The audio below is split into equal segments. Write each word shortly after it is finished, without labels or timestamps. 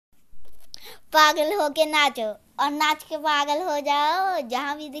पागल होके नाचो और नाच के पागल हो जाओ,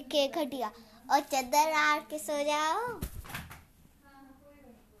 जहाँ भी दिखे खटिया और चद्दर आड़ के सो जाओ।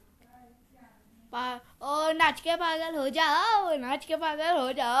 और नाच के पागल हो जाओ, नाच के पागल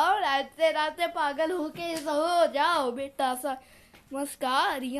हो जाओ, रात से पागल होके सो जाओ बेटा सा। नमस्कार।